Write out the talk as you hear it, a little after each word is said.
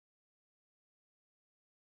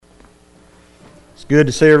It's good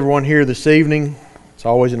to see everyone here this evening. It's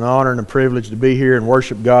always an honor and a privilege to be here and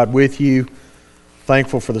worship God with you.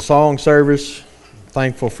 Thankful for the song service.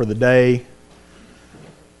 Thankful for the day.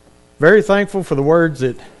 Very thankful for the words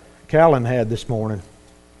that Callan had this morning.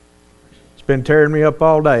 It's been tearing me up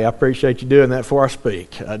all day. I appreciate you doing that before I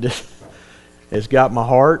speak. It's got my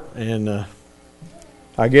heart, and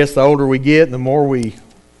I guess the older we get and the more we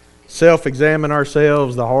self-examine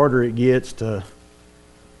ourselves, the harder it gets to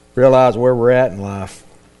realize where we're at in life.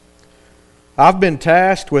 I've been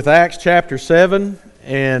tasked with Acts chapter 7,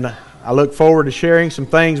 and I look forward to sharing some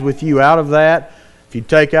things with you out of that. If you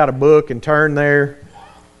take out a book and turn there,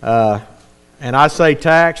 and I say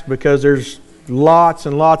taxed because there's lots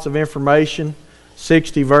and lots of information,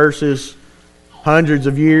 60 verses, hundreds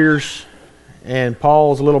of years, and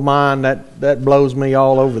Paul's little mind, that blows me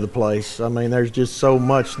all over the place. I mean, there's just so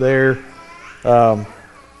much there.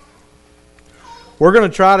 We're going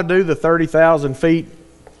to try to do the 30,000 feet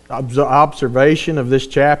observation of this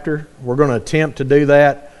chapter. We're going to attempt to do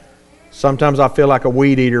that. Sometimes I feel like a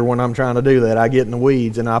weed eater when I'm trying to do that. I get in the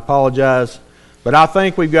weeds, and I apologize. But I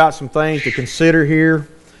think we've got some things to consider here.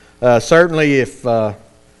 Certainly if I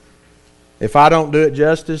don't do it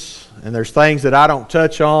justice, and there's things that I don't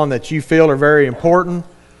touch on that you feel are very important,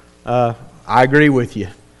 I agree with you.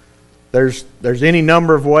 There's any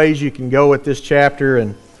number of ways you can go with this chapter,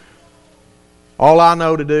 and all I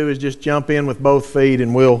know to do is just jump in with both feet,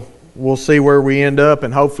 and we'll see where we end up,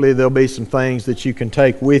 and hopefully there'll be some things that you can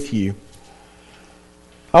take with you.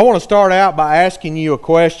 I want to start out by asking you a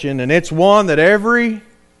question, and it's one that every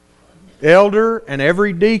elder and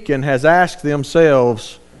every deacon has asked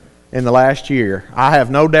themselves in the last year. I have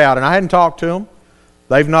no doubt, and I hadn't talked to them.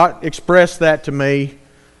 They've not expressed that to me,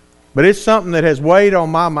 but it's something that has weighed on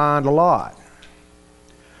my mind a lot.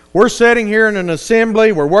 We're sitting here in an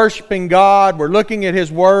assembly, we're worshiping God, we're looking at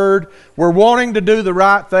His Word, we're wanting to do the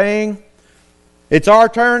right thing. It's our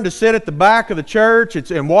turn to sit at the back of the church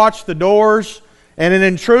and watch the doors, and an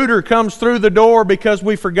intruder comes through the door because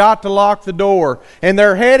we forgot to lock the door, and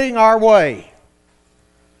they're heading our way.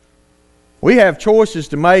 We have choices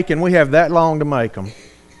to make, and we have that long to make them.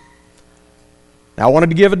 Now, I wanted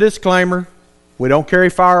to give a disclaimer. We don't carry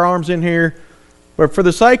firearms in here, but for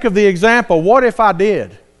the sake of the example, what if I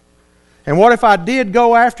did? And what if I did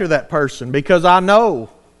go after that person because I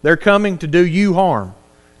know they're coming to do you harm,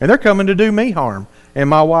 and they're coming to do me harm and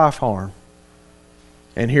my wife harm?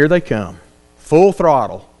 And here they come, full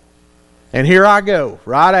throttle. And here I go,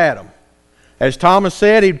 right at them. As Thomas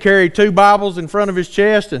said, he'd carry 2 Bibles in front of his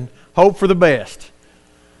chest and hope for the best.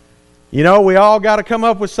 You know, we all got to come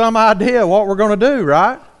up with some idea of what we're going to do,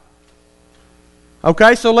 right?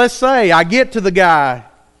 Okay, so let's say I get to the guy,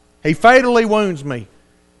 he fatally wounds me,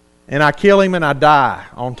 and I kill him and I die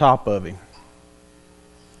on top of him.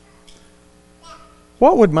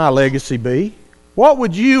 What would my legacy be? What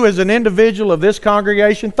would you as an individual of this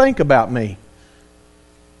congregation think about me?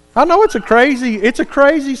 I know it's a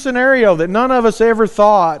crazy scenario that none of us ever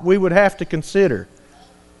thought we would have to consider.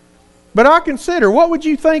 But I consider, what would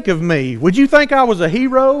you think of me? Would you think I was a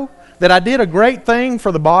hero? That I did a great thing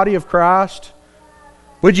for the body of Christ?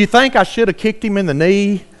 Would you think I should have kicked him in the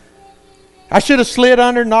knee? I should have slid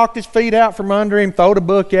under, knocked his feet out from under him, thrown a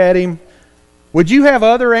book at him? Would you have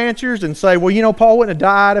other answers and say, well, you know, Paul wouldn't have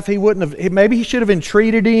died if he wouldn't have, maybe he should have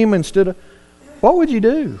entreated him instead of... What would you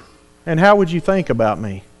do? And how would you think about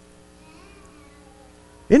me?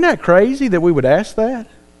 Isn't that crazy that we would ask that?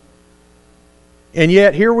 And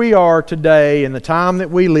yet here we are today in the time that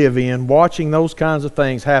we live in, watching those kinds of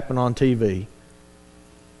things happen on TV.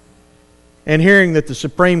 And hearing that the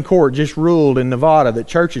Supreme Court just ruled in Nevada that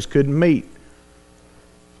churches couldn't meet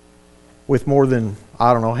with more than,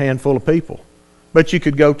 a handful of people. But you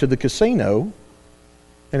could go to the casino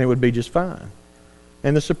and it would be just fine.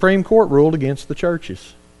 And the Supreme Court ruled against the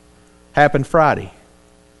churches. Happened Friday.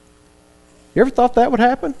 You ever thought that would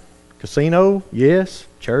happen? Casino, yes.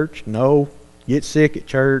 Church, no. Get sick at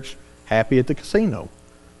church, happy at the casino.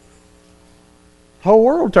 The whole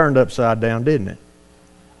world turned upside down, didn't it?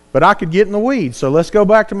 But I could get in the weeds, so let's go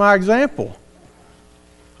back to my example.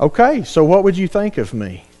 Okay, so what would you think of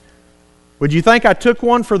me? Would you think I took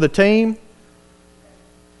one for the team?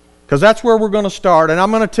 Because that's where we're going to start. And I'm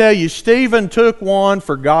going to tell you, Stephen took one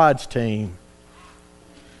for God's team.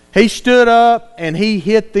 He stood up and he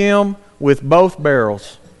hit them with both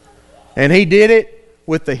barrels. And he did it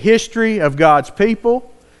with the history of God's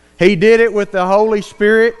people. He did it with the Holy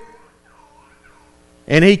Spirit.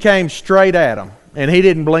 And he came straight at them. And he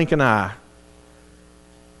didn't blink an eye.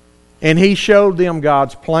 And he showed them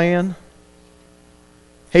God's plan.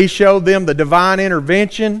 He showed them the divine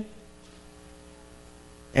intervention.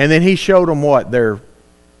 And then he showed them what their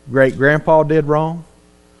great-grandpa did wrong,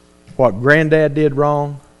 what granddad did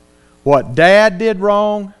wrong, what dad did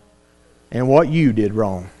wrong, and what you did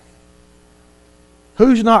wrong.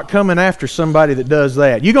 Who's not coming after somebody that does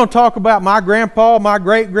that? You going to talk about my grandpa, my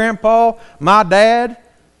great-grandpa, my dad,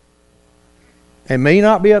 and me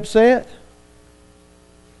not be upset?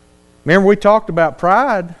 Remember we talked about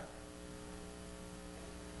pride.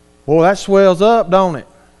 Well, that swells up, don't it?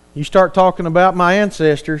 You start talking about my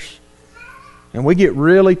ancestors, and we get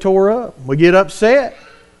really tore up. We get upset.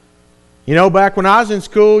 You know, back when I was in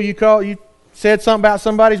school, you said something about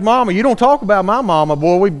somebody's mama. You don't talk about my mama,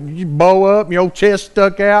 boy. You bow up, and your old chest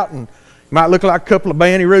stuck out, and you might look like a couple of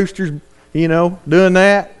banty roosters, you know, doing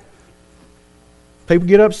that. People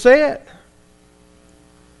get upset.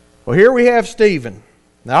 Well, here we have Stephen.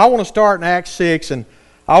 Now, I want to start in Acts 6, and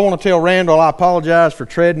I want to tell Randall I apologize for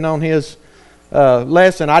treading on his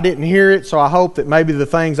lesson. I didn't hear it, so I hope that maybe the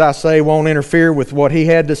things I say won't interfere with what he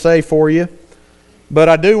had to say for you. But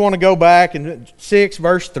I do want to go back in 6,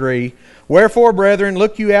 verse 3. Wherefore, brethren,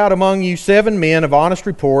 look you out among you 7 men of honest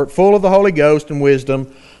report, full of the Holy Ghost and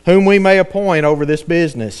wisdom, whom we may appoint over this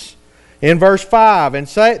business. In verse 5, and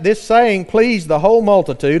this saying pleased the whole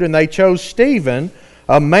multitude, and they chose Stephen,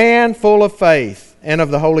 a man full of faith and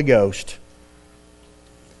of the Holy Ghost.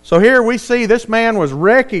 So here we see this man was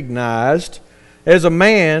recognized as a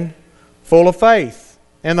man full of faith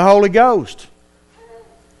and the Holy Ghost.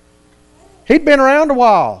 He'd been around a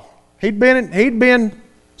while. He'd been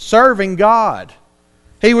serving God.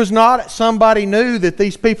 He was not somebody new that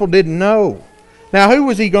these people didn't know. Now, who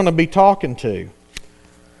was he going to be talking to?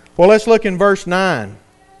 Well, let's look in verse 9.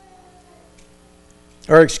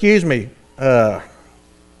 Or excuse me,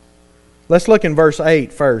 let's look in verse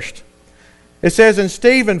 8 first. It says, and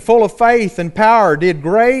Stephen, full of faith and power, did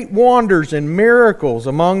great wonders and miracles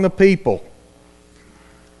among the people.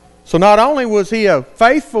 So not only was he a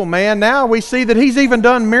faithful man, now we see that he's even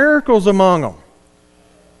done miracles among them.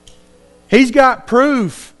 He's got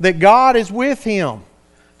proof that God is with him.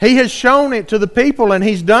 He has shown it to the people, and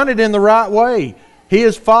he's done it in the right way. He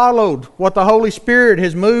has followed what the Holy Spirit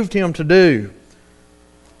has moved him to do.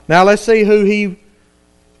 Now let's see who he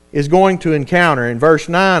is going to encounter. In verse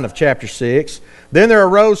 9 of chapter 6, then there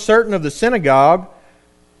arose certain of the synagogue,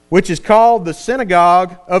 which is called the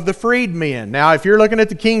synagogue of the freedmen. Now, if you're looking at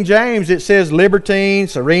the King James, it says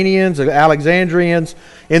Libertines, Cyrenians, Alexandrians.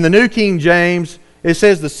 In the New King James, it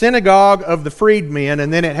says the synagogue of the freedmen,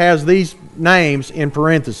 and then it has these names in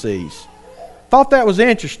parentheses. Thought that was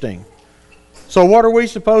interesting. So what are we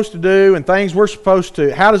supposed to do and things we're supposed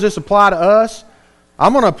to... How does this apply to us?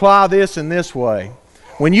 I'm going to apply this in this way.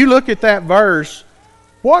 When you look at that verse,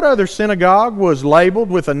 what other synagogue was labeled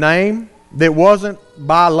with a name that wasn't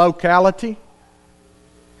by locality?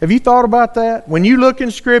 Have you thought about that? When you look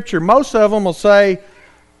in Scripture, most of them will say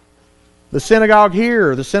the synagogue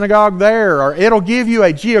here or the synagogue there, or it'll give you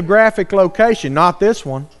a geographic location, not this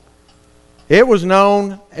one. It was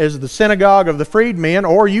known as the synagogue of the freedmen,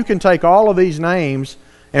 or you can take all of these names,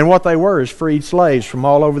 and what they were is freed slaves from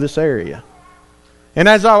all over this area. And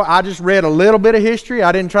as I just read a little bit of history,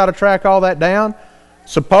 I didn't try to track all that down.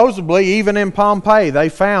 Supposedly, even in Pompeii, they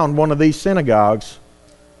found one of these synagogues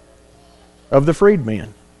of the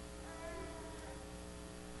freedmen.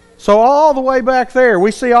 So all the way back there,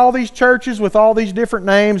 we see all these churches with all these different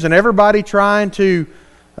names, and everybody trying to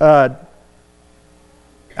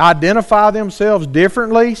identify themselves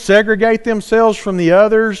differently, segregate themselves from the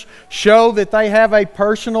others, show that they have a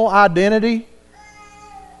personal identity.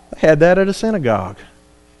 They had that at a synagogue.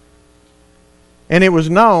 And it was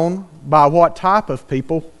known by what type of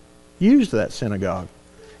people used that synagogue.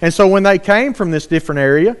 And so when they came from this different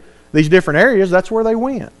area, these different areas, that's where they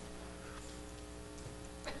went.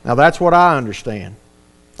 Now that's what I understand.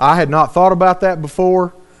 I had not thought about that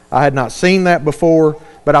before. I had not seen that before.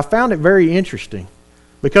 But I found it very interesting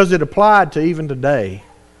because it applied to even today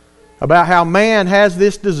about how man has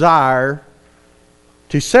this desire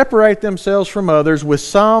to separate themselves from others with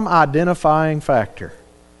some identifying factor.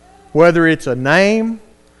 Whether it's a name,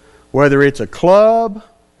 whether it's a club,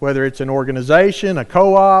 whether it's an organization, a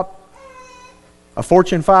co-op, a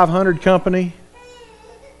Fortune 500 company,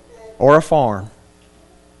 or a farm.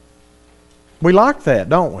 We like that,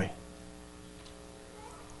 don't we?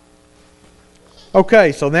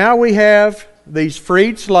 Okay, so now we have these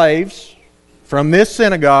freed slaves from this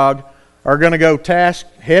synagogue are going to go task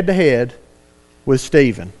head to head with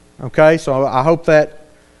Stephen. Okay, so I hope that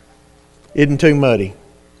isn't too muddy.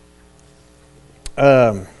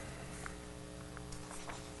 Let's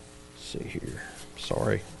see here.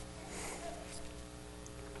 Sorry.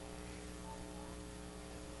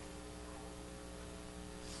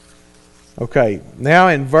 Okay, now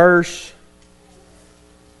in verse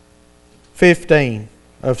 15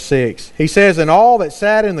 of 6, he says, "And all that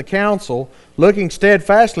sat in the council, looking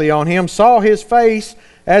steadfastly on him, saw his face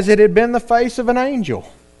as it had been the face of an angel."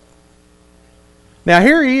 Now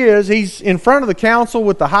here he is, he's in front of the council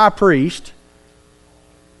with the high priest,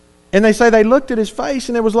 and they say they looked at his face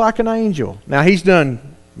and it was like an angel. Now he's done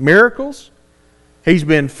miracles, he's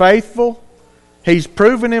been faithful, he's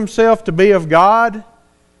proven himself to be of God,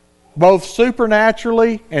 both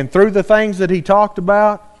supernaturally and through the things that he talked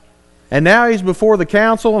about. And now he's before the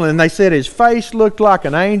council, and they said his face looked like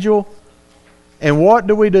an angel. And what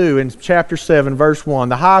do we do in chapter 7, verse 1?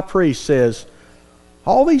 The high priest says,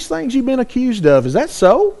 "All these things you've been accused of, is that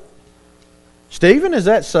so? Stephen, is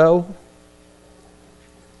that so?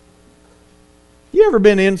 You ever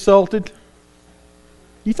been insulted?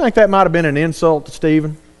 You think that might have been an insult to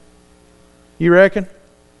Stephen? You reckon?"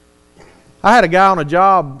 I had a guy on a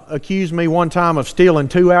job accuse me one time of stealing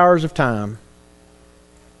 2 hours of time.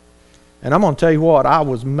 And I'm going to tell you what, I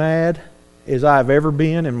was mad as I've ever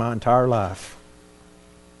been in my entire life.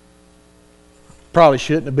 Probably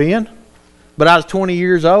shouldn't have been, but I was 20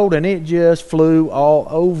 years old and it just flew all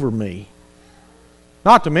over me.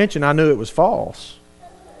 Not to mention I knew it was false.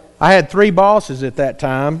 I had 3 bosses at that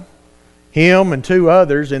time, him and 2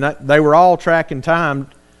 others, and they were all tracking time.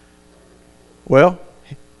 Well,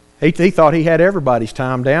 he thought he had everybody's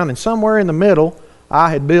time down, and somewhere in the middle,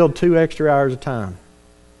 I had billed 2 extra hours of time.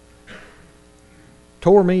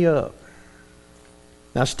 Tore me up.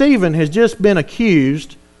 Now, Stephen has just been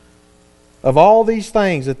accused of all these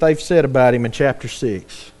things that they've said about him in chapter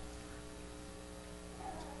 6.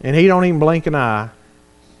 And he don't even blink an eye.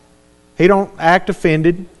 He don't act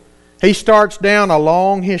offended. He starts down a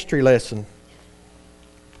long history lesson.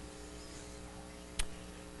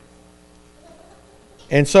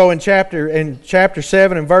 And so in chapter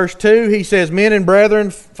 7 and verse 2, he says, "Men and brethren,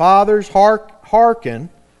 fathers, hearken,"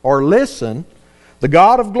 or listen. "The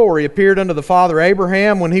God of glory appeared unto the father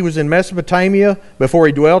Abraham when he was in Mesopotamia, before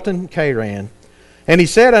he dwelt in Charan. And he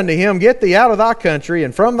said unto him, Get thee out of thy country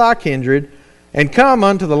and from thy kindred, and come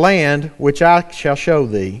unto the land which I shall show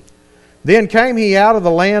thee. Then came he out of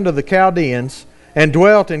the land of the Chaldeans, and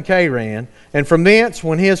dwelt in Charan. And from thence,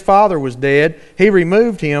 when his father was dead, he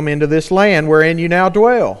removed him into this land wherein you now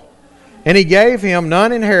dwell. And he gave him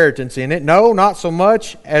none inheritance in it, no, not so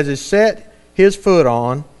much as to set his foot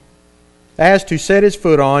on,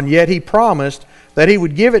 yet he promised that he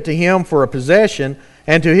would give it to him for a possession,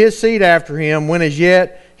 and to his seed after him, when as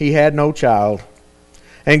yet he had no child.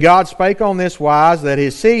 And God spake on this wise, that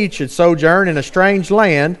his seed should sojourn in a strange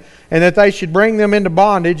land, and that they should bring them into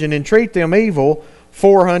bondage, and entreat them evil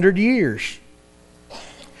 400 years.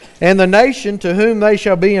 And the nation to whom they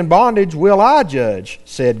shall be in bondage will I judge,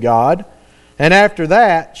 said God. And after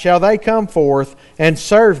that shall they come forth and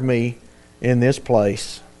serve me in this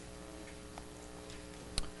place."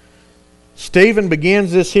 Stephen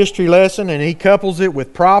begins this history lesson, and he couples it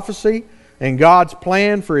with prophecy and God's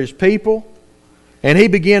plan for his people. And he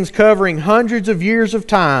begins covering hundreds of years of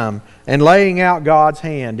time and laying out God's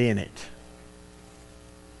hand in it.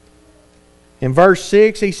 In verse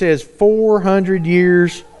 6, he says 400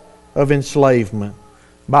 years of enslavement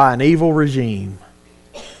by an evil regime.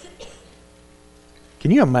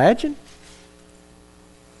 Can you imagine?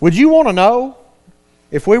 Would you want to know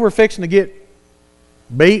if we were fixing to get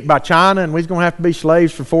beat by China and we was going to have to be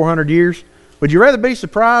slaves for 400 years? Would you rather be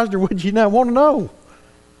surprised, or would you not want to know?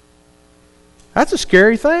 That's a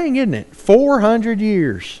scary thing, isn't it? 400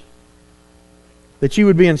 years that you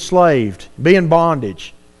would be enslaved, be in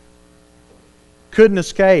bondage. Couldn't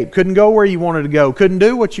escape, couldn't go where you wanted to go, couldn't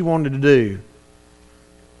do what you wanted to do.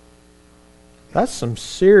 That's some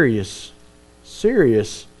serious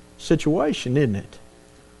situation, isn't it?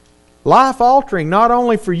 Life altering, not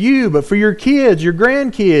only for you, but for your kids, your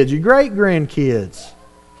grandkids, your great-grandkids.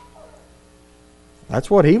 That's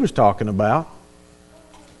what he was talking about.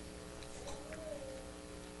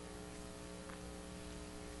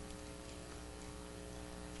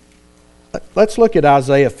 Let's look at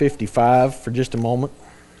Isaiah 55 for just a moment.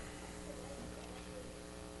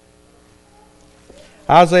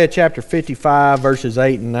 Isaiah chapter 55, verses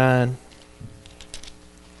 8 and 9.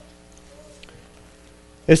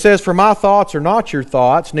 It says, "For my thoughts are not your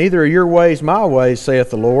thoughts, neither are your ways my ways, saith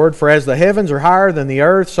the Lord. For as the heavens are higher than the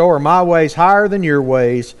earth, so are my ways higher than your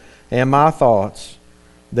ways, and my thoughts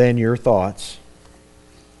than your thoughts."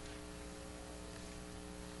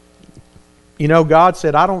 You know, God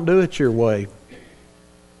said, I don't do it your way.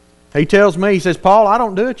 He tells me, he says, Paul, I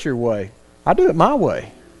don't do it your way. I do it my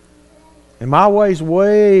way. And my way's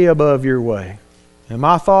way above your way. And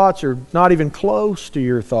my thoughts are not even close to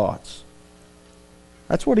your thoughts.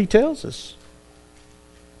 That's what He tells us.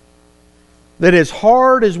 That as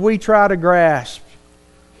hard as we try to grasp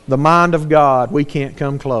the mind of God, we can't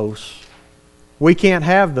come close. We can't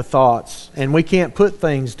have the thoughts, and we can't put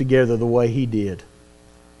things together the way He did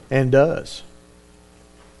and does.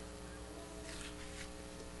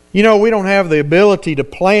 You know, we don't have the ability to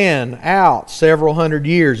plan out several hundred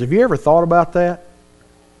years. Have you ever thought about that?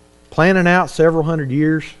 Planning out several hundred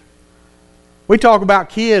years? We talk about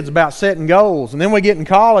kids, about setting goals, and then we get in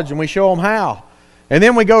college and we show them how. And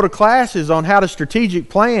then we go to classes on how to strategic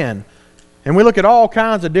plan. And we look at all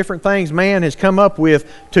kinds of different things man has come up with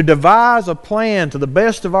to devise a plan to the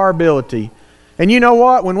best of our ability. And you know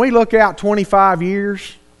what? When we look out 25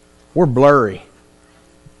 years, we're blurry.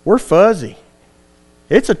 We're fuzzy.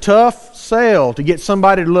 It's a tough sell to get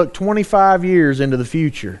somebody to look 25 years into the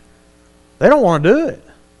future. They don't want to do it.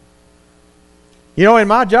 You know, in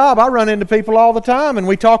my job, I run into people all the time, and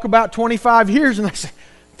we talk about 25 years, and they say,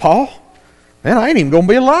 Paul, man, I ain't even going to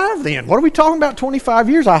be alive then. What are we talking about 25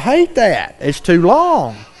 years? I hate that. It's too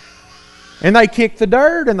long. And they kick the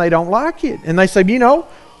dirt, and they don't like it. And they say, you know,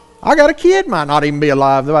 I got a kid, might not even be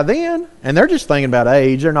alive by then. And they're just thinking about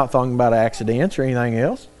age. They're not thinking about accidents or anything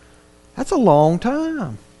else. That's a long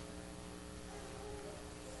time.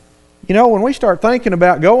 You know, when we start thinking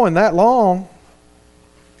about going that long,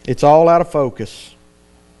 it's all out of focus.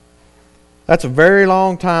 That's a very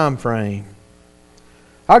long time frame.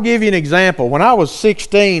 I'll give you an example. When I was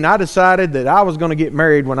 16, I decided that I was going to get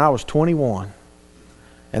married when I was 21.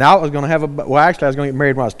 And I was going to have I was going to get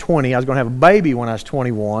married when I was 20. I was going to have a baby when I was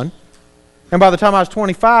 21. And by the time I was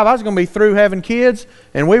 25, I was going to be through having kids,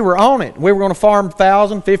 and we were on it. We were going to farm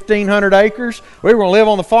 1,000, 1,500 acres. We were going to live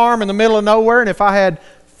on the farm in the middle of nowhere, and if I had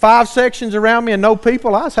 5 sections around me and no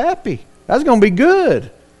people, I was happy. That was going to be good.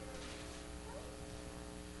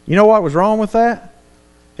 You know what was wrong with that?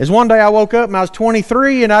 Is one day I woke up and I was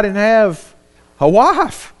 23 and I didn't have a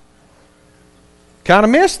wife. Kind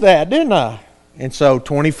of missed that, didn't I? And so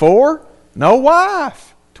 24, no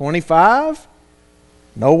wife. 25,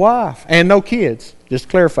 no wife. And no kids. Just to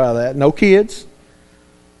clarify that. No kids.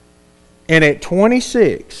 And at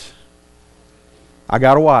 26, I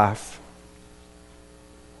got a wife.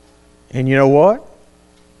 And you know what?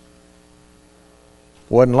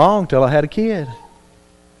 Wasn't long till I had a kid.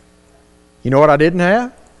 You know what I didn't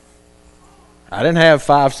have? I didn't have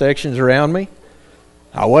 5 sections around me.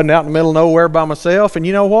 I wasn't out in the middle of nowhere by myself. And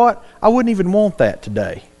you know what? I wouldn't even want that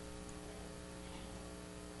today.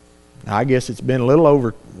 Now, I guess it's been a little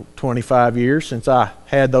over 25 years since I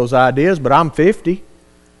had those ideas, but I'm 50.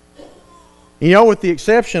 You know, with the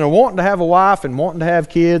exception of wanting to have a wife and wanting to have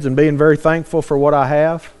kids and being very thankful for what I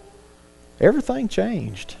have, everything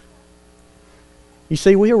changed. You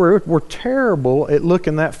see, we're terrible at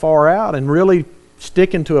looking that far out and really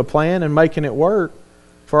sticking to a plan and making it work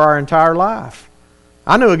for our entire life.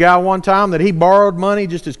 I knew a guy one time that he borrowed money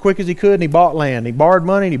just as quick as he could and he bought land. He borrowed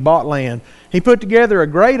money and he bought land. He put together a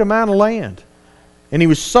great amount of land. And he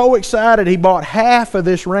was so excited he bought half of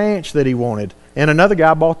this ranch that he wanted. And another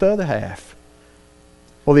guy bought the other half.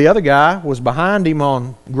 Well, the other guy was behind him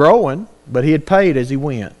on growing, but he had paid as he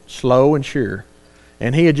went, slow and sure.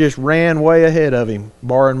 And he had just ran way ahead of him,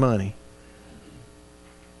 borrowing money.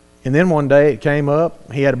 And then one day it came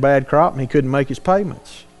up, he had a bad crop and he couldn't make his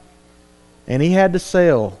payments. And he had to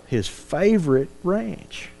sell his favorite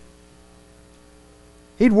ranch.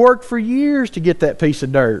 He'd worked for years to get that piece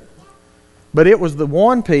of dirt. But it was the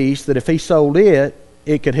one piece that if he sold it,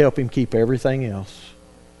 it could help him keep everything else.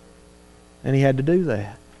 And he had to do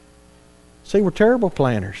that. See, we're terrible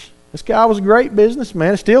planners. This guy was a great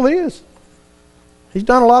businessman, still is. He's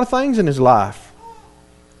done a lot of things in his life.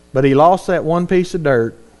 But he lost that one piece of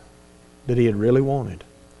dirt that he had really wanted.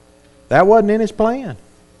 That wasn't in his plan.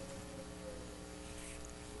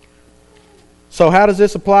 So how does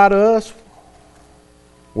this apply to us?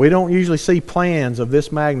 We don't usually see plans of this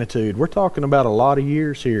magnitude. We're talking about a lot of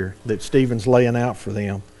years here that Stephen's laying out for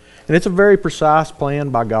them. And it's a very precise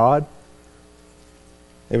plan by God.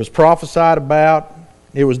 It was prophesied about.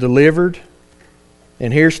 It was delivered.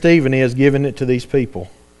 And here Stephen is giving it to these people.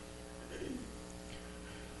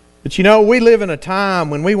 But you know, we live in a time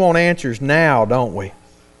when we want answers now, don't we?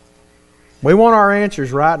 We want our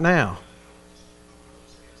answers right now.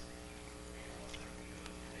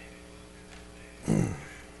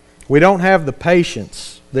 We don't have the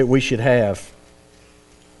patience that we should have.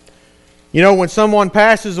 You know, when someone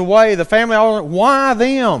passes away, the family always, why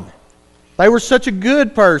them? They were such a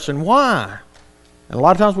good person. Why? And a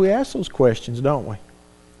lot of times we ask those questions, don't we?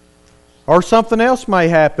 Or something else may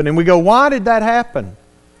happen and we go, why did that happen?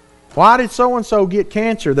 Why did so-and-so get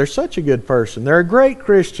cancer? They're such a good person. They're a great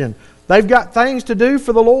Christian. They've got things to do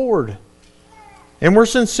for the Lord. And we're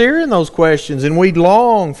sincere in those questions, and we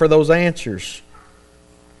long for those answers.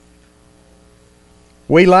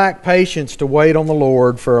 We lack patience to wait on the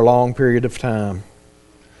Lord for a long period of time.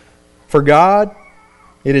 For God,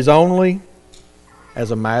 it is only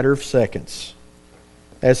as a matter of seconds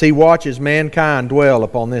as He watches mankind dwell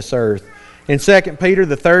upon this earth. In 2 Peter,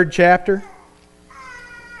 the 3rd chapter,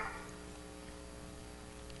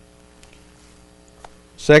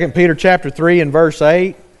 2 Peter chapter 3 and verse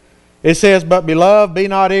 8, it says, "But beloved, be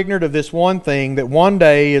not ignorant of this one thing, that one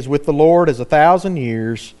day is with the Lord as 1,000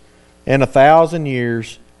 years, and 1,000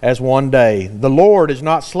 years as one day. The Lord is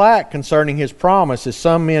not slack concerning His promise, as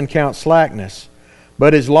some men count slackness,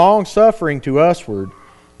 but is long-suffering to usward,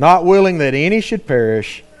 not willing that any should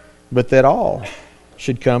perish, but that all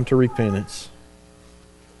should come to repentance."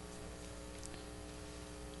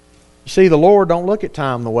 You see, the Lord don't look at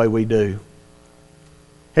time the way we do.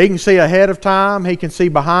 He can see ahead of time. He can see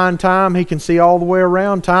behind time. He can see all the way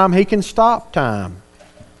around time. He can stop time.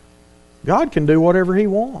 God can do whatever He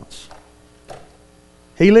wants.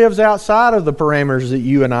 He lives outside of the parameters that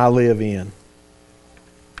you and I live in.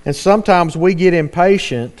 And sometimes we get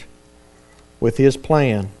impatient with His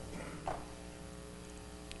plan.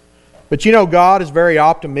 But you know, God is very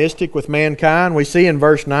optimistic with mankind. We see in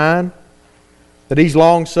verse 9 that He's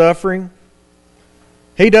long-suffering.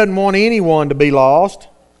 He doesn't want anyone to be lost.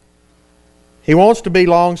 He wants to be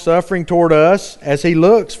long-suffering toward us as He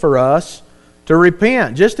looks for us to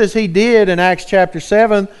repent. Just as He did in Acts chapter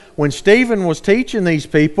 7 when Stephen was teaching these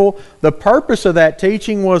people, the purpose of that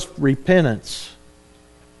teaching was repentance.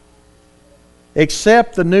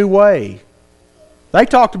 Accept the new way. They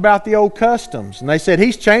talked about the old customs, and they said,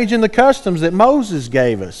 He's changing the customs that Moses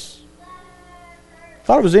gave us. I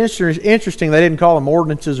thought it was interesting they didn't call them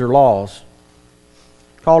ordinances or laws.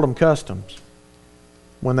 Called them customs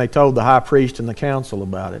when they told the high priest and the council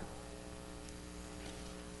about it.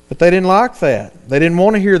 But they didn't like that. They didn't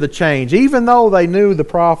want to hear the change, even though they knew the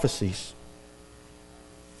prophecies.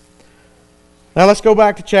 Now let's go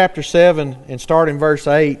back to chapter 7 and start in verse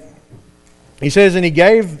 8. He says, "And He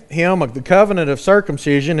gave him the covenant of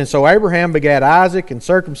circumcision, and so Abraham begat Isaac and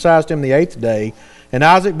circumcised him the 8th day. And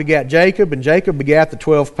Isaac begat Jacob, and Jacob begat the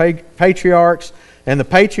 12 patriarchs. And the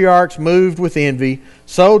patriarchs, moved with envy,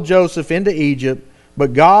 sold Joseph into Egypt,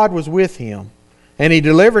 but God was with him. And He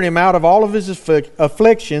delivered him out of all of his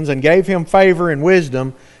afflictions, and gave him favor and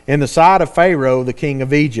wisdom in the sight of Pharaoh, the king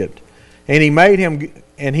of Egypt. And he made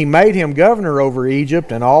him governor over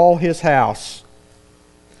Egypt and all his house.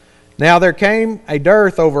 Now there came a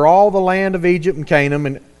dearth over all the land of Egypt and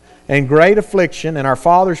Canaan, and great affliction, and our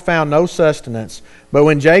fathers found no sustenance. But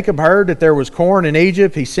when Jacob heard that there was corn in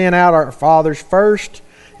Egypt, he sent out our fathers first.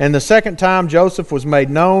 And the second time Joseph was made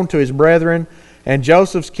known to his brethren, and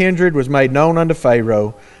Joseph's kindred was made known unto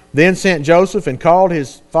Pharaoh. Then sent Joseph and called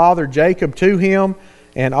his father Jacob to him,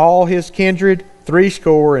 and all his kindred,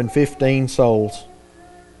 70 souls.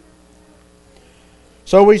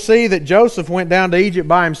 So we see that Joseph went down to Egypt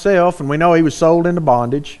by himself, and we know he was sold into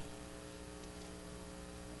bondage.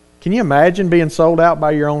 Can you imagine being sold out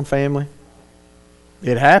by your own family?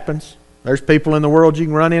 It happens. There's people in the world you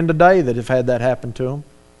can run in today that have had that happen to them.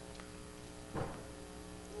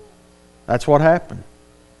 That's what happened.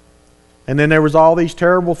 And then there was all these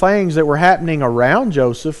terrible things that were happening around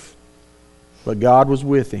Joseph, but God was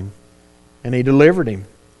with him, and He delivered him.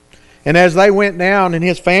 And as they went down and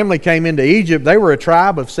his family came into Egypt, they were a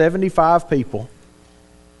tribe of 75 people.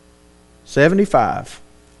 75.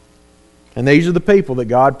 And these are the people that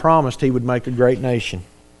God promised He would make a great nation.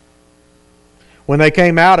 When they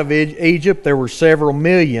came out of Egypt, there were several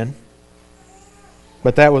million,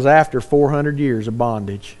 but that was after 400 years of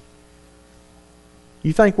bondage.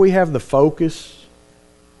 You think we have the focus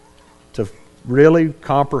to really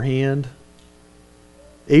comprehend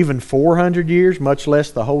even 400 years, much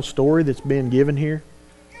less the whole story that's being given here?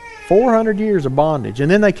 400 years of bondage. And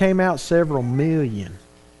then they came out several million.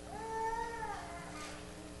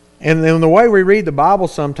 And then the way we read the Bible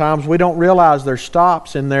sometimes, we don't realize there's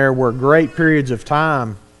stops in there where great periods of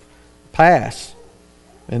time pass.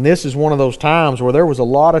 And this is one of those times where there was a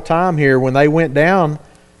lot of time here when they went down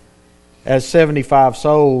as 75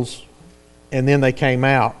 souls, and then they came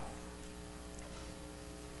out.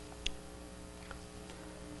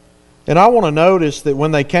 And I want to notice that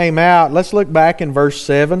when they came out, let's look back in verse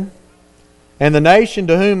 7. "And the nation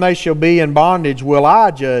to whom they shall be in bondage will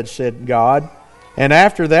I judge, said God. And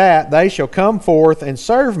after that they shall come forth and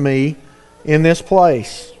serve me in this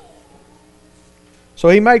place." So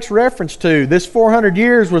He makes reference to this 400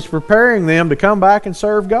 years was preparing them to come back and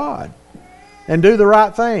serve God and do the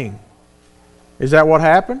right thing. Is that what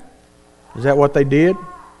happened? Is that what they did?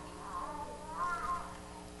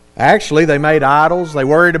 Actually, they made idols. They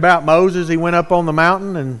worried about Moses. He went up on the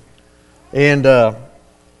mountain and it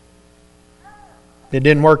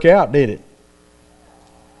didn't work out, did it?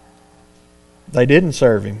 They didn't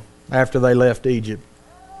serve him after they left Egypt.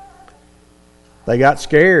 They got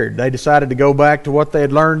scared. They decided to go back to what they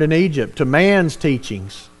had learned in Egypt, to man's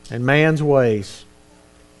teachings and man's ways.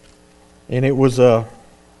 And it was a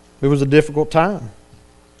difficult time.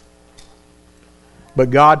 But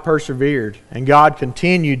God persevered, and God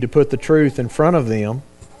continued to put the truth in front of them.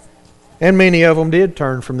 And many of them did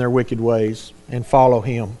turn from their wicked ways and follow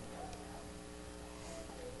Him.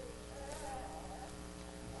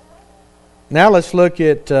 Now let's look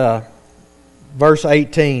at verse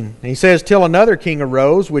 18. He says, "Till another king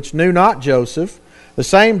arose, which knew not Joseph. The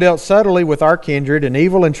same dealt subtly with our kindred, and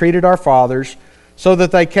evil entreated our fathers, so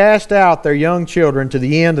that they cast out their young children to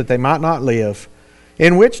the end that they might not live.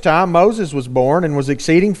 In which time Moses was born, and was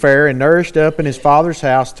exceeding fair, and nourished up in his father's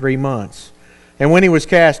house 3 months. And when he was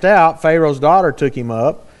cast out, Pharaoh's daughter took him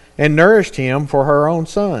up, and nourished him for her own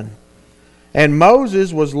son. And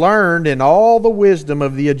Moses was learned in all the wisdom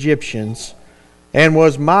of the Egyptians, and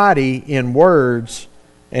was mighty in words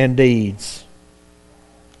and deeds."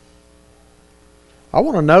 I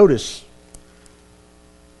want to notice,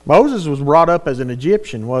 Moses was brought up as an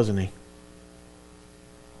Egyptian, wasn't he? It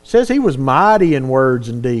says he was mighty in words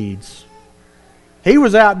and deeds. He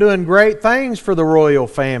was out doing great things for the royal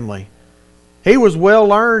family. He was well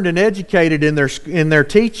learned and educated in their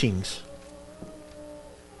teachings.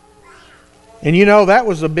 And you know, that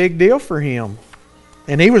was a big deal for him.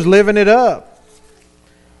 And he was living it up.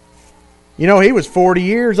 You know, he was 40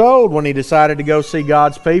 years old when he decided to go see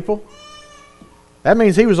God's people. That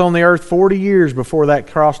means he was on the earth 40 years before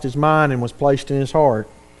that crossed his mind and was placed in his heart.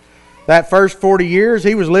 That first 40 years,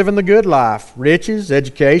 he was living the good life. Riches,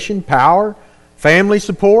 education, power, family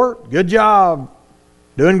support. Good job.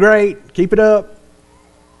 Doing great. Keep it up.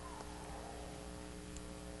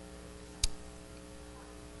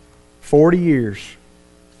 "40 years.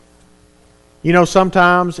 You know,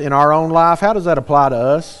 sometimes in our own life, how does that apply to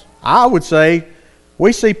us? I would say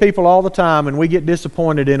we see people all the time and we get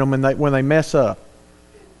disappointed in them when they mess up.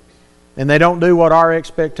 And they don't do what our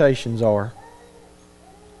expectations are.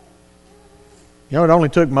 You know, it only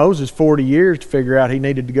took Moses 40 years to figure out he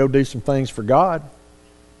needed to go do some things for God.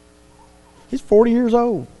 He's 40 years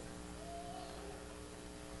old.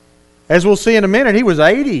 As we'll see in a minute, he was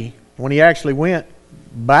 80 when he actually went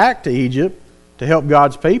back to Egypt to help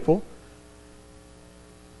God's people.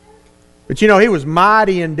 But you know, he was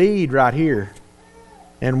mighty indeed right here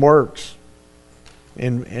in works.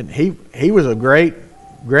 And he was a great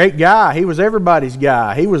guy. He was everybody's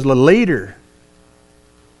guy. He was the leader.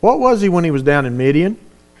 What was he when he was down in Midian?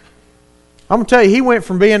 I'm going to tell you, he went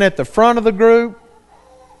from being at the front of the group,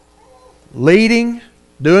 leading,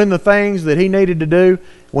 doing the things that he needed to do.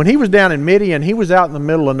 When he was down in Midian, he was out in the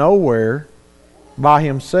middle of nowhere by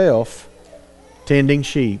himself, tending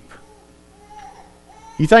sheep.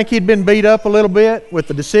 You think he'd been beat up a little bit with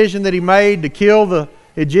the decision that he made to kill the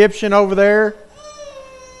Egyptian over there?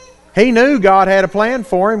 He knew God had a plan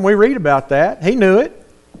for him. We read about that. He knew it.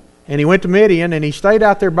 And he went to Midian and he stayed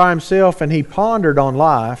out there by himself and he pondered on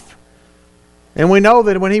life. And we know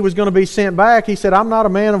that when he was going to be sent back, he said, "I'm not a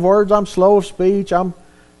man of words. I'm slow of speech.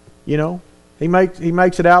 He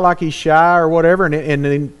makes it out like he's shy or whatever. And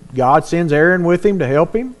then God sends Aaron with him to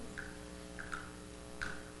help him.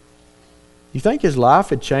 You think his life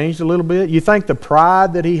had changed a little bit? You think the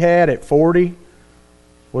pride that he had at 40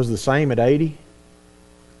 was the same at 80?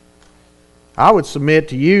 I would submit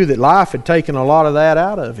to you that life had taken a lot of that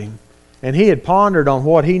out of him. And he had pondered on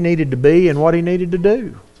what he needed to be and what he needed to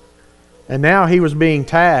do. And now he was being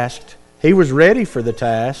tasked. He was ready for the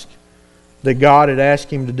task that God had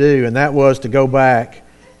asked him to do, and that was to go back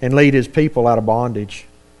and lead his people out of bondage.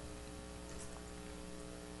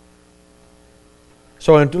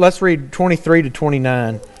 So let's read 23 to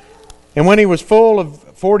 29. "And when he was full of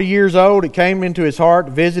 40 years old, it came into his heart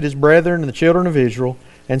to visit his brethren and the children of Israel.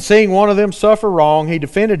 And seeing one of them suffer wrong, he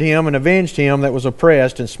defended him and avenged him that was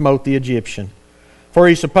oppressed and smote the Egyptian. For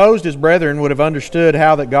he supposed his brethren would have understood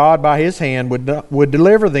how that God by his hand would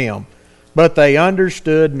deliver them. But they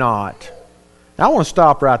understood not." Now, I want to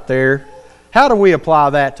stop right there. How do we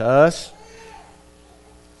apply that to us?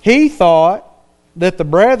 He thought that the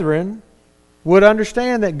brethren would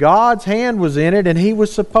understand that God's hand was in it and he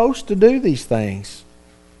was supposed to do these things.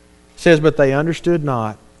 It says, but they understood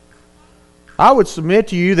not. I would submit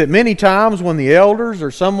to you that many times when the elders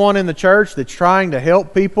or someone in the church that's trying to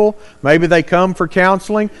help people, maybe they come for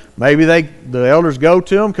counseling, maybe the elders go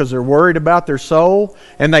to them because they're worried about their soul,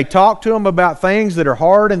 and they talk to them about things that are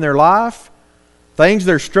hard in their life, things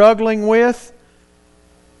they're struggling with,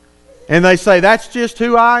 and they say, that's just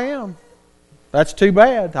who I am. That's too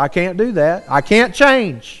bad. I can't do that. I can't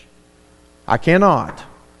change. I cannot.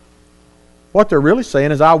 What they're really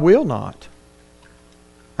saying is, I will not.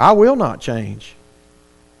 I will not change.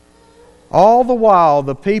 All the while,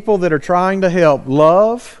 the people that are trying to help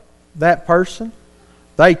love that person.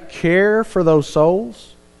 They care for those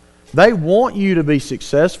souls. They want you to be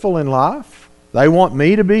successful in life. They want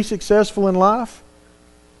me to be successful in life.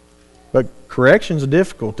 But correction's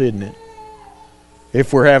difficult, isn't it?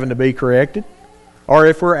 If we're having to be corrected. Or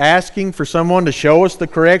if we're asking for someone to show us the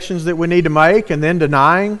corrections that we need to make and then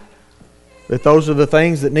denying that those are the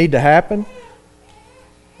things that need to happen.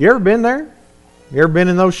 You ever been there? You ever been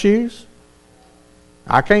in those shoes?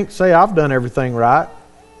 I can't say I've done everything right.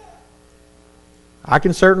 I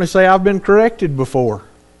can certainly say I've been corrected before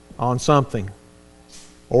on something,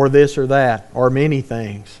 or this or that, or many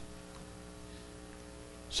things.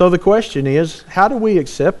 So the question is, how do we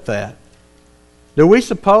accept that? Do we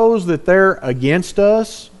suppose that they're against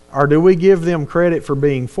us, or do we give them credit for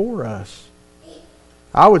being for us?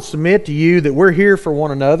 I would submit to you that we're here for one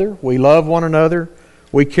another. We love one another.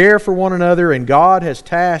 We care for one another, and God has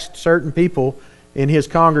tasked certain people in His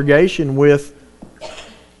congregation with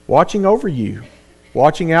watching over you,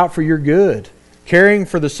 watching out for your good, caring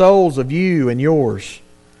for the souls of you and yours,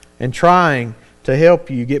 and trying to help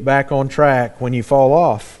you get back on track when you fall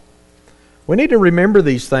off. We need to remember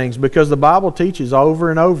these things because the Bible teaches over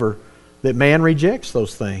and over that man rejects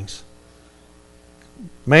those things.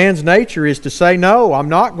 Man's nature is to say, no, I'm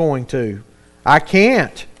not going to. I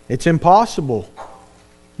can't. It's impossible.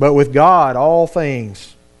 But with God, all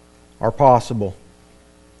things are possible.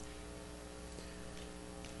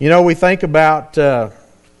 You know, we think about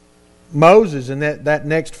Moses and that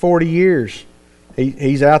next 40 years.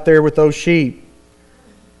 He's out there with those sheep.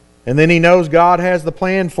 And then he knows God has the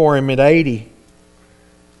plan for him at 80.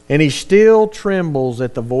 And he still trembles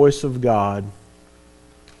at the voice of God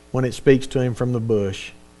when it speaks to him from the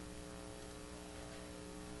bush.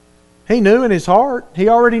 He knew in his heart, he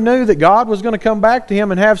already knew that God was going to come back to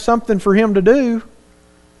him and have something for him to do.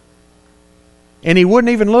 And he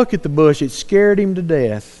wouldn't even look at the bush. It scared him to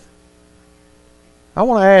death. I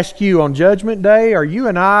want to ask you, on Judgment Day, are you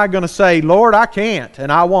and I going to say, Lord, I can't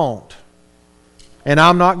and I won't, and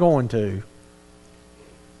I'm not going to?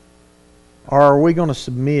 Or are we going to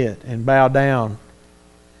submit and bow down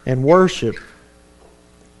and worship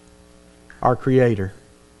our Creator?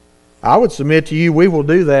 I would submit to you we will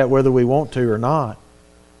do that whether we want to or not.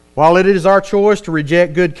 While it is our choice to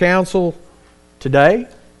reject good counsel today,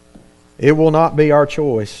 it will not be our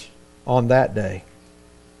choice on that day.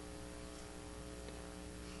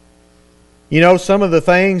 You know, some of the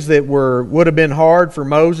things that would have been hard for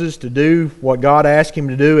Moses to do what God asked him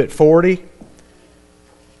to do at 40,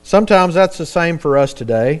 sometimes that's the same for us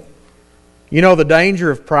today. You know, the danger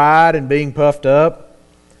of pride and being puffed up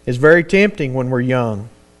is very tempting when we're young.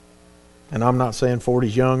 And I'm not saying 40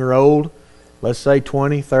 is young or old. Let's say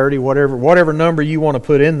 20, 30, whatever number you want to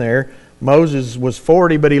put in there. Moses was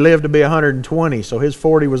 40, but he lived to be 120, so his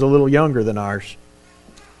 40 was a little younger than ours.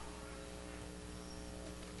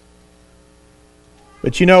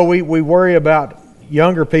 But you know, we worry about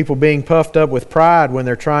younger people being puffed up with pride when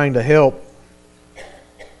they're trying to help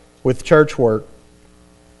with church work.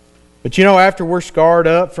 But you know, after we're scarred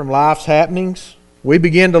up from life's happenings, we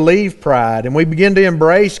begin to leave pride and we begin to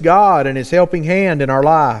embrace God and His helping hand in our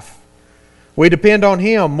life. We depend on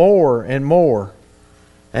Him more and more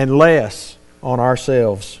and less on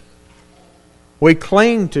ourselves. We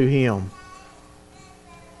cling to Him.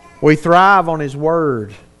 We thrive on His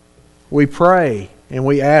Word. We pray and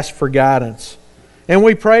we ask for guidance. And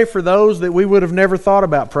we pray for those that we would have never thought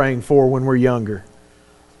about praying for when we're younger.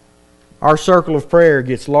 Our circle of prayer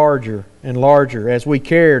gets larger and larger as we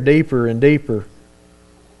care deeper and deeper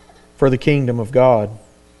for the kingdom of God.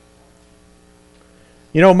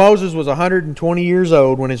 You know, Moses was 120 years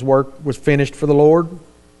old when his work was finished for the Lord,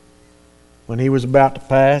 when he was about to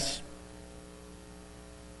pass.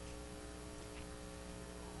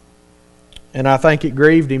 And I think it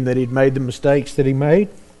grieved him that he'd made the mistakes that he made,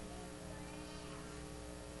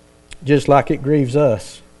 just like it grieves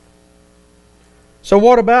us. So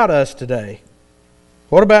what about us today?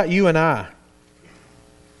 What about you and I?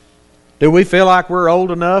 Do we feel like we're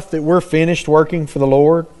old enough that we're finished working for the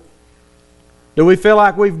Lord? Do we feel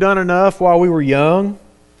like we've done enough while we were young?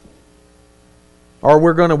 Or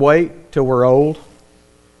we're going to wait till we're old?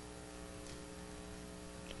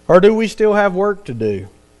 Or do we still have work to do?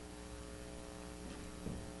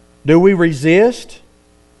 Do we resist,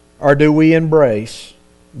 or do we embrace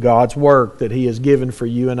God's work that He has given for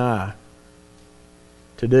you and I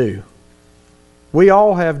to do? We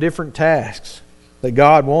all have different tasks that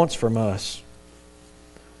God wants from us.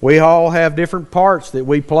 We all have different parts that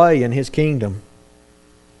we play in His kingdom.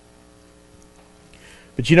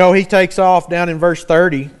 But you know, He takes off down in verse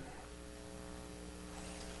 30.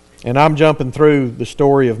 And I'm jumping through the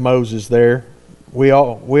story of Moses there. We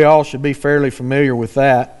all should be fairly familiar with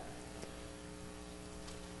that.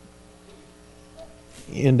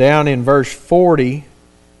 And down in verse 40,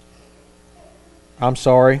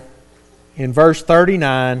 in verse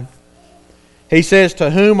 39, he says,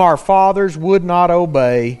 to whom our fathers would not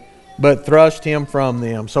obey, but thrust him from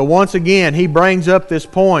them. So once again, he brings up this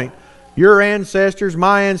point. Your ancestors,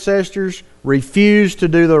 my ancestors, refused to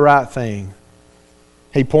do the right thing.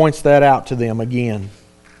 He points that out to them again.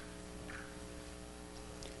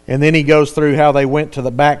 And then he goes through how they went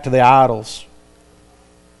back to the idols.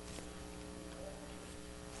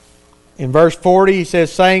 In verse 40 he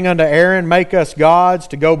says, saying unto Aaron, make us gods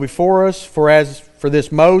to go before us, for as for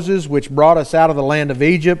this Moses, which brought us out of the land of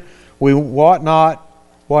Egypt, we wot not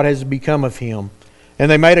what has become of him.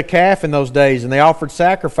 And they made a calf in those days, and they offered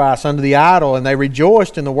sacrifice unto the idol, and they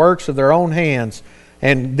rejoiced in the works of their own hands.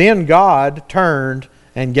 And then God turned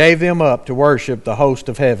and gave them up to worship the host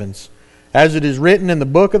of heavens. As it is written in the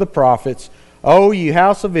book of the prophets, O ye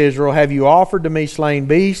house of Israel, have you offered to me slain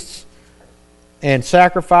beasts and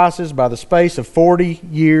sacrifices by the space of 40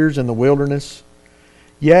 years in the wilderness?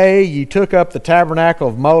 Yea, ye took up the tabernacle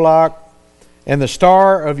of Moloch, and the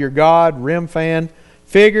star of your god Remphan,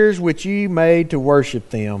 figures which ye made to worship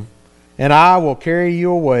them, and I will carry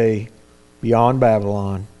you away beyond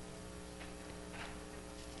Babylon.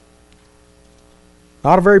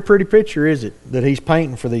 Not a very pretty picture, is it, that he's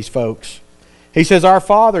painting for these folks? He says, our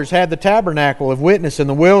fathers had the tabernacle of witness in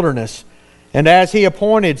the wilderness, and as he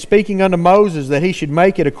appointed, speaking unto Moses, that he should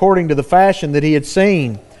make it according to the fashion that he had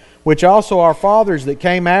seen, which also our fathers that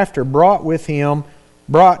came after brought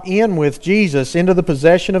in with Jesus into the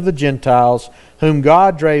possession of the Gentiles, whom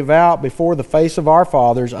God drave out before the face of our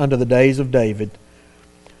fathers unto the days of David,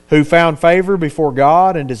 who found favor before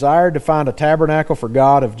God and desired to find a tabernacle for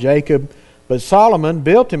God of Jacob. But Solomon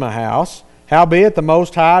built him a house. Howbeit the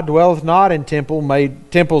Most High dwelleth not in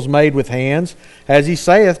temples made with hands, as he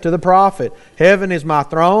saith to the prophet, heaven is my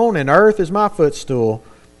throne, and earth is my footstool.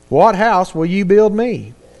 What house will you build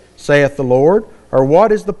me, saith the Lord? Or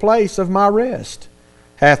what is the place of my rest?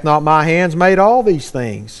 Hath not my hands made all these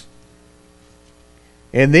things?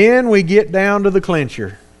 And then we get down to the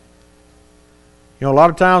clincher. You know, a lot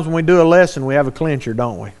of times when we do a lesson, we have a clincher,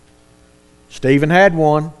 don't we? Stephen had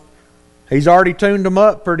one. He's already tuned them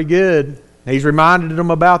up pretty good. He's reminded them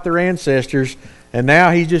about their ancestors, and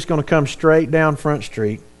now he's just going to come straight down Front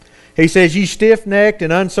Street. He says, ye stiff-necked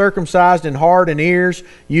and uncircumcised in heart and ears,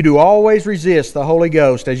 you do always resist the Holy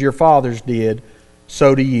Ghost, as your fathers did,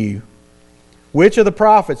 so do you. Which of the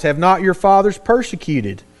prophets have not your fathers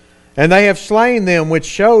persecuted? And they have slain them which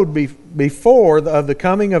showed before of the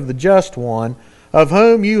coming of the just one, of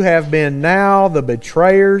whom you have been now the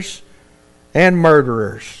betrayers and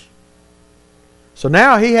murderers. So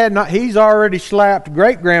now he's already slapped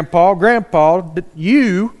great-grandpa, grandpa,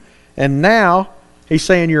 you, and now he's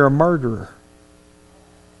saying you're a murderer.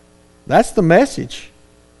 That's the message.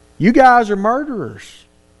 You guys are murderers.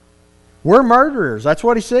 We're murderers. That's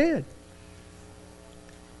what he said.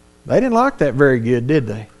 They didn't like that very good, did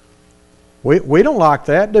they? We don't like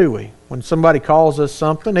that, do we? When somebody calls us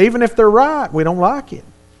something, even if they're right, we don't like it.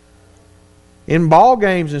 In ball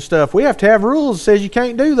games and stuff, we have to have rules that says you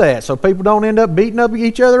can't do that, so people don't end up beating up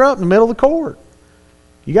each other up in the middle of the court.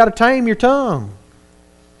 You got to tame your tongue.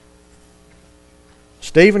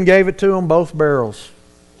 Stephen gave it to them both barrels,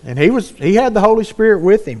 and he had the Holy Spirit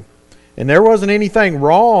with him, and there wasn't anything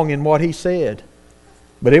wrong in what he said,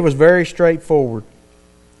 but it was very straightforward.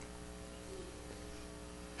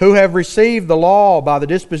 Who have received the law by the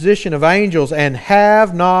disposition of angels and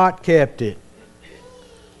have not kept it.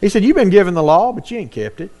 He said, you've been given the law, but you ain't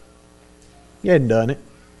kept it. You hadn't done it.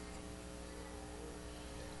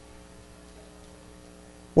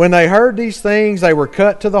 When they heard these things, they were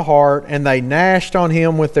cut to the heart, and they gnashed on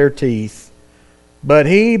him with their teeth. But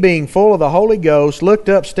he, being full of the Holy Ghost, looked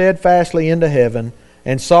up steadfastly into heaven,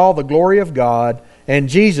 and saw the glory of God, and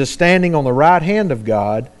Jesus standing on the right hand of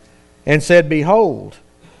God, and said, Behold,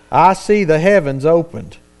 I see the heavens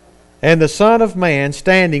opened, and the Son of Man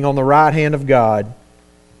standing on the right hand of God.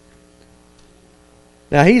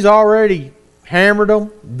 Now he's already hammered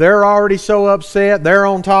them. They're already so upset. They're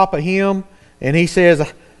on top of him. And he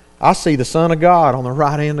says, I see the Son of God on the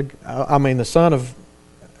right hand of,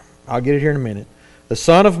 I'll get it here in a minute. The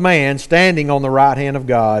Son of Man standing on the right hand of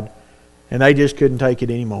God. And they just couldn't take it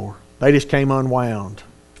anymore. They just came unwound.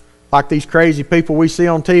 Like these crazy people we see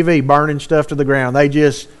on TV burning stuff to the ground. They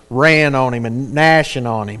just ran on him and gnashing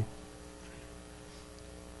on him.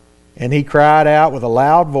 And he cried out with a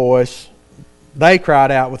loud voice. They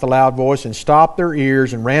cried out with a loud voice and stopped their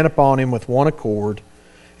ears and ran upon him with one accord.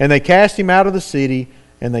 And they cast him out of the city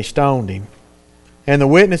and they stoned him. And the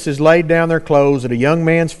witnesses laid down their clothes at a young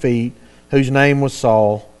man's feet whose name was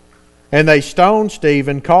Saul. And they stoned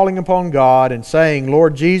Stephen, calling upon God and saying,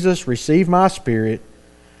 Lord Jesus, receive my spirit.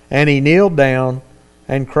 And he kneeled down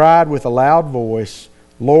and cried with a loud voice,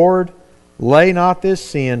 Lord, lay not this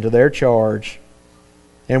sin to their charge.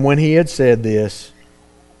 And when he had said this,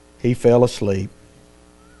 he fell asleep.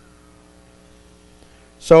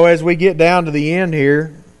 So as we get down to the end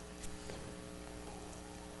here,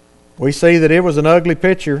 we see that it was an ugly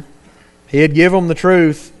picture. He had given them the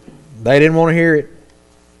truth. They didn't want to hear it.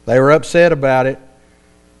 They were upset about it.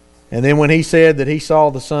 And then when he said that he saw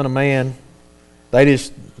the Son of Man, they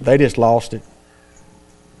just lost it.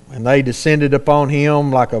 And they descended upon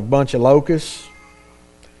him like a bunch of locusts.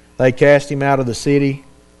 They cast him out of the city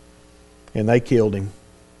and they killed him.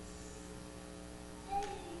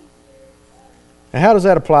 And how does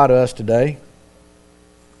that apply to us today?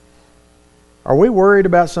 Are we worried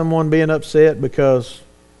about someone being upset because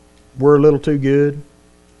we're a little too good?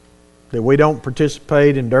 That we don't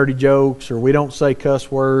participate in dirty jokes, or we don't say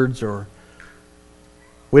cuss words, or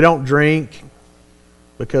we don't drink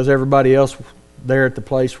because everybody else there at the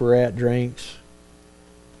place we're at drinks?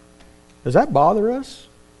 Does that bother us?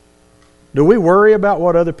 Do we worry about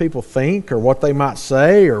what other people think, or what they might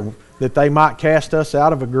say, or that they might cast us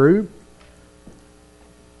out of a group?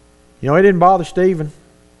 You know, it didn't bother Stephen,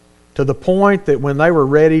 to the point that when they were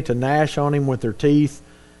ready to gnash on him with their teeth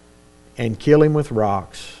and kill him with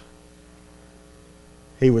rocks,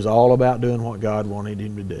 he was all about doing what God wanted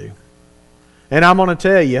him to do. And I'm going to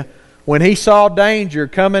tell you, when he saw danger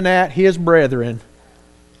coming at his brethren,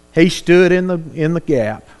 he stood in the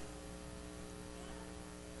gap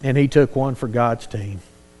and he took one for God's team.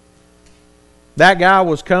 That guy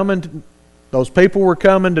was coming, those people were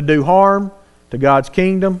coming to do harm to God's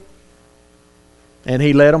kingdom, and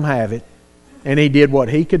he let them have it. And he did what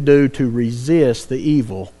he could do to resist the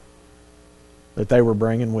evil that they were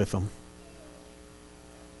bringing with them.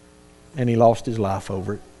 And he lost his life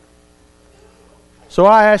over it. So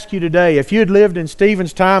I ask you today, if you had lived in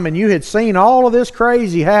Stephen's time and you had seen all of this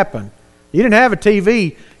crazy happen, you didn't have a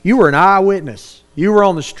TV, you were an eyewitness. You were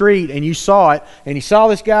on the street and you saw it, and you saw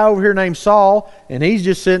this guy over here named Saul, and he's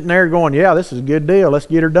just sitting there going, yeah, this is a good deal, let's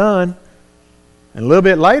get her done. And a little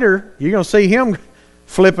bit later, you're going to see him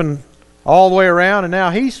flipping all the way around, and now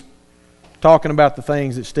he's talking about the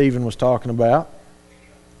things that Stephen was talking about.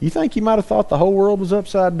 You think he might have thought the whole world was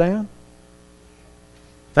upside down?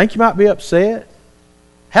 Think you might be upset?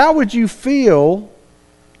 How would you feel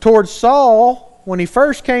towards Saul when he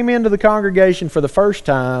first came into the congregation for the first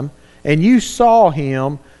time and you saw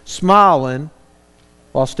him smiling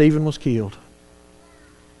while Stephen was killed?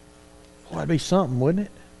 Boy, that'd be something, wouldn't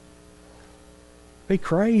it? It'd be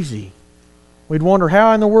crazy. We'd wonder,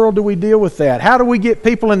 how in the world do we deal with that? How do we get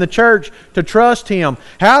people in the church to trust him?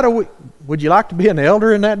 Would you like to be an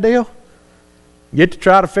elder in that deal? Get to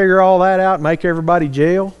try to figure all that out and make everybody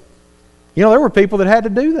jail? You know, there were people that had to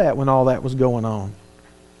do that when all that was going on.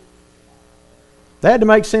 They had to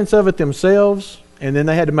make sense of it themselves, and then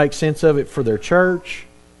they had to make sense of it for their church.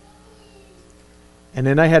 And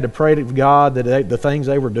then they had to pray to God that the things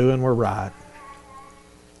they were doing were right.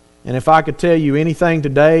 And if I could tell you anything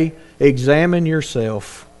today, examine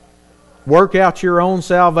yourself. Work out your own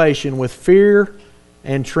salvation with fear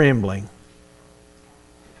and trembling.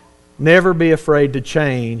 Never be afraid to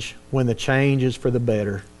change when the change is for the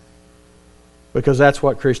better. Because that's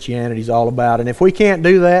what Christianity is all about. And if we can't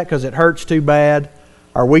do that because it hurts too bad,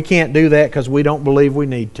 or we can't do that because we don't believe we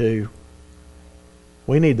need to,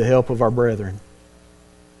 we need the help of our brethren.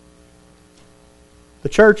 The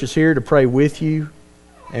church is here to pray with you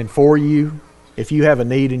and for you if you have a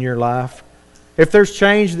need in your life. If there's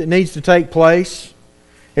change that needs to take place,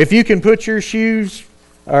 if you can put your shoes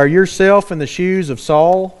or yourself in the shoes of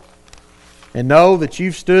Saul and know that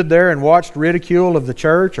you've stood there and watched ridicule of the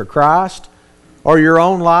church or Christ or your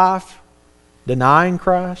own life denying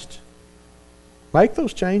Christ, make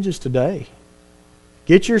those changes today.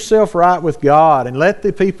 Get yourself right with God and let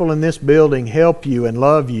the people in this building help you and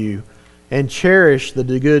love you and cherish the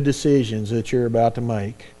good decisions that you're about to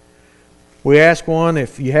make. We ask one,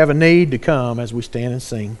 if you have a need, to come as we stand and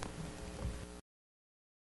sing.